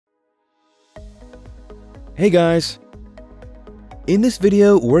Hey guys! In this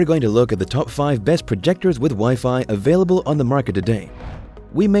video, we're going to look at the top 5 best projectors with Wi-Fi available on the market today.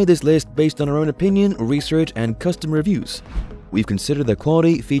 We made this list based on our own opinion, research, and customer reviews. We've considered the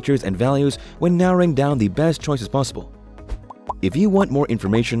quality, features, and values when narrowing down the best choices possible. If you want more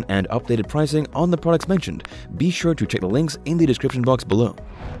information and updated pricing on the products mentioned, be sure to check the links in the description box below.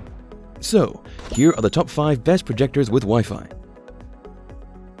 So, here are the top 5 best projectors with Wi-Fi.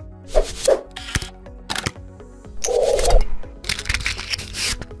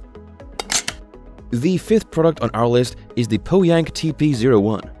 The 5th product on our list is the Poyank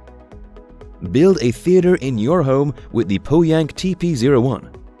TP01. Build a theater in your home with the Poyank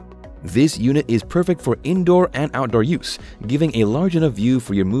TP01. This unit is perfect for indoor and outdoor use, giving a large enough view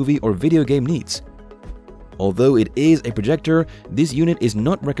for your movie or video game needs. Although it is a projector, this unit is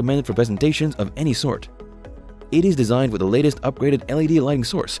not recommended for presentations of any sort. It is designed with the latest upgraded LED lighting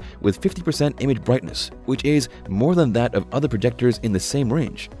source with 50% image brightness, which is more than that of other projectors in the same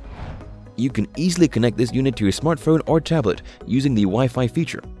range. You can easily connect this unit to your smartphone or tablet using the Wi-Fi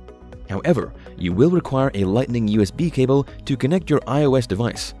feature. However, you will require a Lightning USB cable to connect your iOS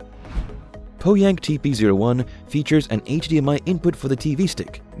device. Poyank TP01 features an HDMI input for the TV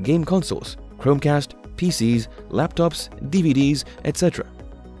stick, game consoles, Chromecast, PCs, laptops, DVDs, etc.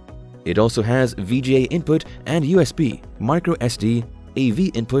 It also has VGA input and USB, micro SD,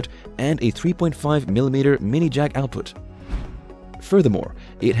 AV input, and a 3.5mm mini jack output. Furthermore,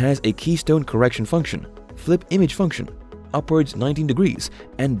 it has a keystone correction function, flip image function, upwards 19 degrees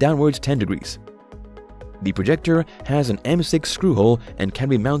and downwards 10 degrees. The projector has an M6 screw hole and can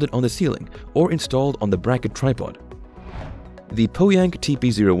be mounted on the ceiling or installed on the bracket tripod. The Poyank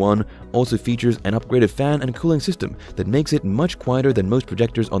TP01 also features an upgraded fan and cooling system that makes it much quieter than most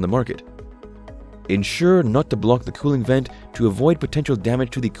projectors on the market. Ensure not to block the cooling vent to avoid potential damage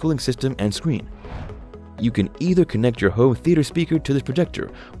to the cooling system and screen. You can either connect your home theater speaker to this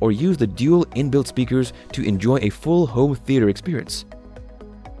projector or use the dual inbuilt speakers to enjoy a full home theater experience.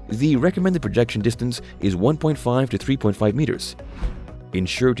 The recommended projection distance is 1.5 to 3.5 meters.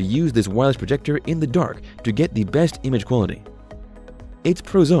 Ensure to use this wireless projector in the dark to get the best image quality. Its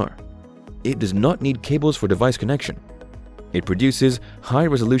pros are: it does not need cables for device connection, it produces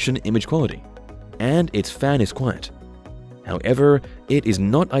high-resolution image quality, and its fan is quiet. However, it is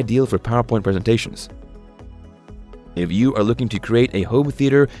not ideal for PowerPoint presentations. If you are looking to create a home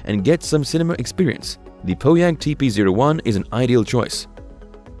theater and get some cinema experience, the Poyank TP01 is an ideal choice.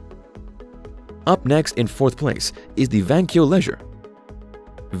 Up next in 4th place is the Vankyo Leisure.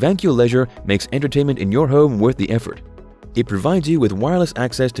 Vankyo Leisure makes entertainment in your home worth the effort. It provides you with wireless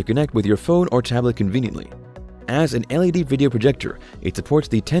access to connect with your phone or tablet conveniently. As an LED video projector, it supports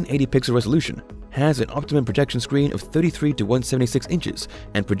the 1080 pixel resolution, has an optimum projection screen of 33 to 176 inches,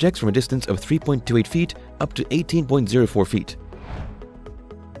 and projects from a distance of 3.28 feet up to 18.04 feet.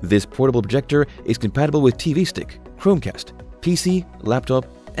 This portable projector is compatible with TV stick, Chromecast, PC, laptop,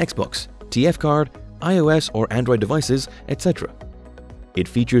 Xbox, TF card, iOS or Android devices, etc. It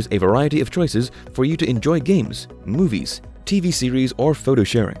features a variety of choices for you to enjoy games, movies, TV series, or photo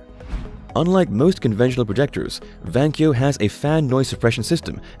sharing. Unlike most conventional projectors, Vankyo has a fan noise suppression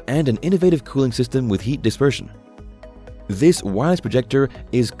system and an innovative cooling system with heat dispersion. This wireless projector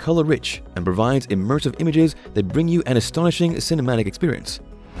is color-rich and provides immersive images that bring you an astonishing cinematic experience.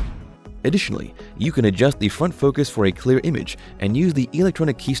 Additionally, you can adjust the front focus for a clear image and use the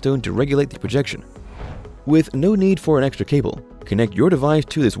electronic keystone to regulate the projection. With no need for an extra cable, connect your device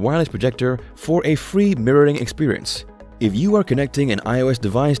to this wireless projector for a free mirroring experience. If you are connecting an iOS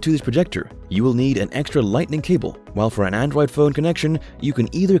device to this projector, you will need an extra lightning cable, while for an Android phone connection, you can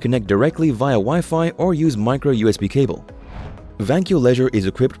either connect directly via Wi-Fi or use micro USB cable. Vankyo Leisure is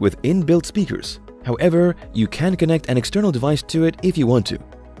equipped with inbuilt speakers. However, you can connect an external device to it if you want to.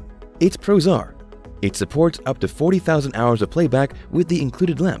 Its pros are: it supports up to 40,000 hours of playback with the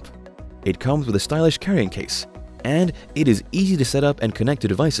included lamp. It comes with a stylish carrying case, and it is easy to set up and connect to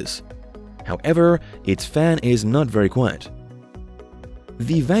devices. However, its fan is not very quiet.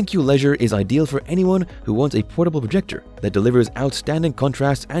 The Vankyo Leisure is ideal for anyone who wants a portable projector that delivers outstanding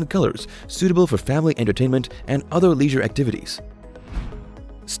contrasts and colors suitable for family entertainment and other leisure activities.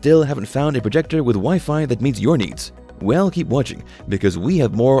 Still haven't found a projector with Wi-Fi that meets your needs? Well, keep watching because we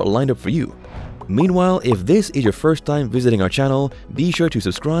have more lined up for you. Meanwhile, if this is your first time visiting our channel, be sure to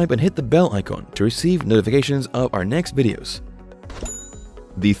subscribe and hit the bell icon to receive notifications of our next videos.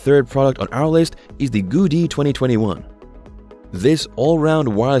 The 3rd product on our list is the Goody 2021. This all-round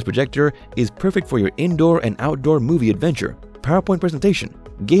wireless projector is perfect for your indoor and outdoor movie adventure, PowerPoint presentation,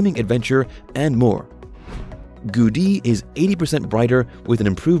 gaming adventure, and more. Goody is 80% brighter with an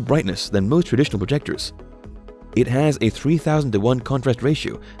improved brightness than most traditional projectors. It has a 3000:1 contrast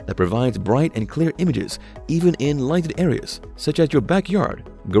ratio that provides bright and clear images even in lighted areas such as your backyard,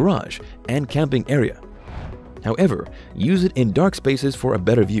 garage, and camping area. However, use it in dark spaces for a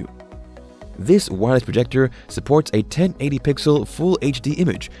better view. This wireless projector supports a 1080 pixel Full HD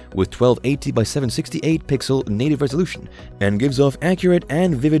image with 1280 by 768 pixel native resolution and gives off accurate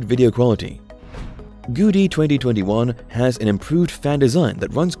and vivid video quality. Goody 2021 has an improved fan design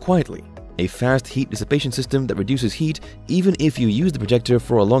that runs quietly, a fast heat dissipation system that reduces heat even if you use the projector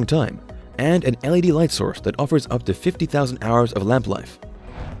for a long time, and an LED light source that offers up to 50,000 hours of lamp life.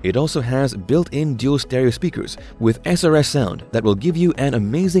 It also has built-in dual stereo speakers with SRS sound that will give you an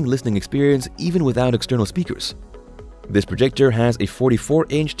amazing listening experience even without external speakers. This projector has a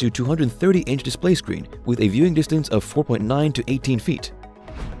 44-inch to 230-inch display screen with a viewing distance of 4.9 to 18 feet.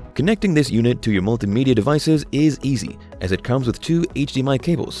 Connecting this unit to your multimedia devices is easy, as it comes with 2 HDMI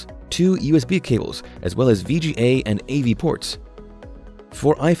cables, 2 USB cables, as well as VGA and AV ports.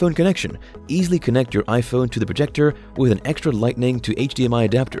 For iPhone connection, easily connect your iPhone to the projector with an extra Lightning to HDMI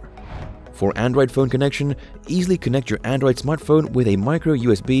adapter. For Android phone connection, easily connect your Android smartphone with a micro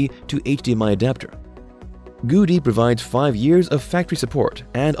USB to HDMI adapter. Goody provides 5 years of factory support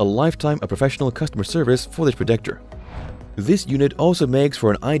and a lifetime of professional customer service for this projector. This unit also makes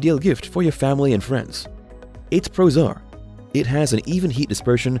for an ideal gift for your family and friends. Its pros are: it has an even heat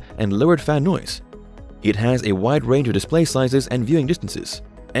dispersion and lowered fan noise. It has a wide range of display sizes and viewing distances,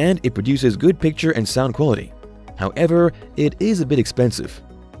 and it produces good picture and sound quality. However, it is a bit expensive.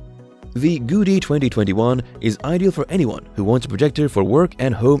 The Goody 2021 is ideal for anyone who wants a projector for work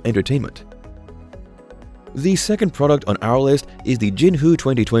and home entertainment. The second product on our list is the Jinhu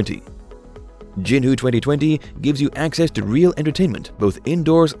 2020. Jinhu 2020 gives you access to real entertainment both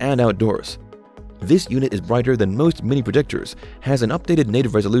indoors and outdoors. This unit is brighter than most mini projectors, has an updated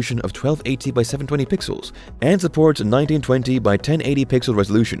native resolution of 1280 by 720 pixels, and supports 1920 by 1080 pixel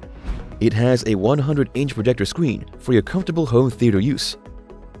resolution. It has a 100-inch projector screen for your comfortable home theater use.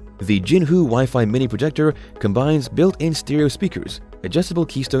 The Jinhu Wi-Fi mini projector combines built-in stereo speakers, adjustable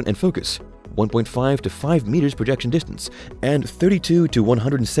keystone and focus, 1.5 to 5 meters projection distance, and 32 to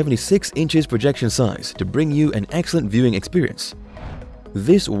 176 inches projection size to bring you an excellent viewing experience.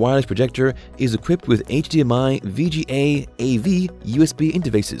 This wireless projector is equipped with HDMI, VGA, AV, USB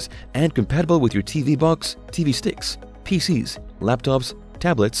interfaces, and compatible with your TV box, TV sticks, PCs, laptops,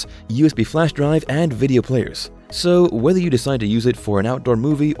 tablets, USB flash drive, and video players. So whether you decide to use it for an outdoor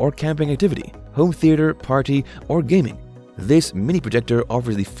movie or camping activity, home theater, party, or gaming, this mini projector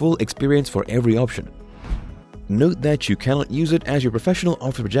offers the full experience for every option. Note that you cannot use it as your professional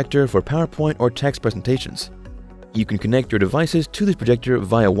office projector for PowerPoint or text presentations. You can connect your devices to this projector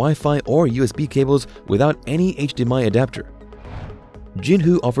via Wi-Fi or USB cables without any HDMI adapter.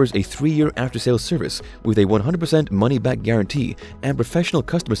 Jinhu offers a 3-year after-sales service with a 100% money-back guarantee and professional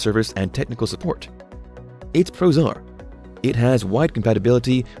customer service and technical support. Its pros are: it has wide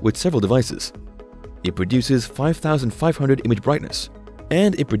compatibility with several devices. It produces 5500 image brightness,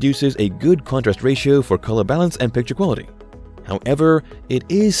 and it produces a good contrast ratio for color balance and picture quality. However, it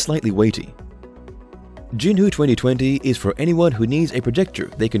is slightly weighty. Jinhu 2020 is for anyone who needs a projector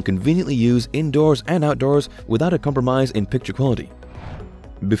they can conveniently use indoors and outdoors without a compromise in picture quality.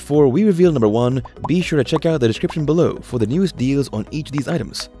 Before we reveal number 1, be sure to check out the description below for the newest deals on each of these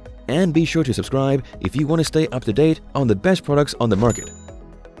items. And be sure to subscribe if you want to stay up to date on the best products on the market.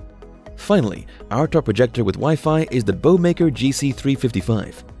 Finally, our top projector with Wi-Fi is the Bowmaker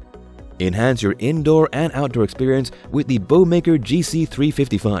GC355. Enhance your indoor and outdoor experience with the Bowmaker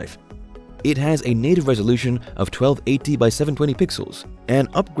GC355. It has a native resolution of 1280 by 720 pixels, an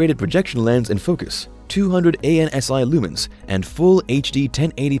upgraded projection lens and focus, 200 ANSI lumens, and full HD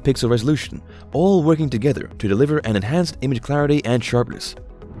 1080 pixel resolution, all working together to deliver an enhanced image clarity and sharpness.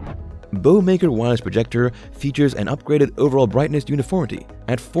 Bowmaker wireless projector features an upgraded overall brightness uniformity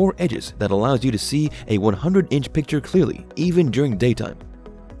at 4 edges that allows you to see a 100-inch picture clearly, even during daytime.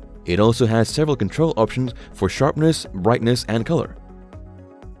 It also has several control options for sharpness, brightness, and color.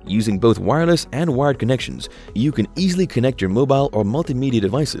 Using both wireless and wired connections, you can easily connect your mobile or multimedia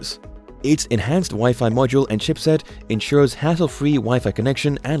devices. Its enhanced Wi-Fi module and chipset ensures hassle-free Wi-Fi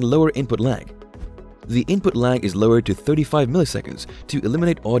connection and lower input lag. The input lag is lowered to 35 milliseconds to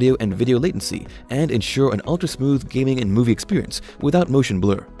eliminate audio and video latency and ensure an ultra-smooth gaming and movie experience without motion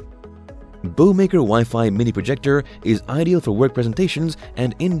blur. Bowmaker Wi-Fi mini projector is ideal for work presentations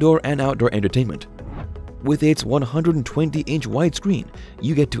and indoor and outdoor entertainment. With its 120-inch widescreen,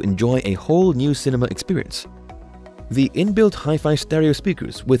 you get to enjoy a whole new cinema experience. The inbuilt hi-fi stereo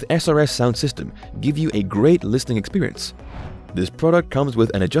speakers with SRS sound system give you a great listening experience. This product comes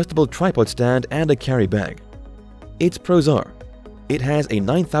with an adjustable tripod stand and a carry bag. Its pros are: it has a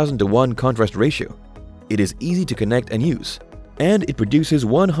 9,000:1 contrast ratio, it is easy to connect and use, and it produces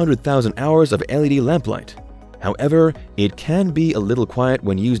 100,000 hours of LED lamplight. However, it can be a little quiet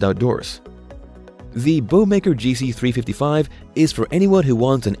when used outdoors. The Bowmaker GC355 is for anyone who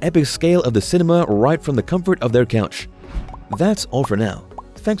wants an epic scale of the cinema right from the comfort of their couch. That's all for now.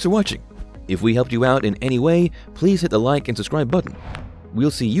 Thanks for watching. If we helped you out in any way, please hit the like and subscribe button. We'll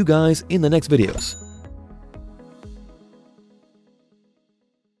see you guys in the next videos.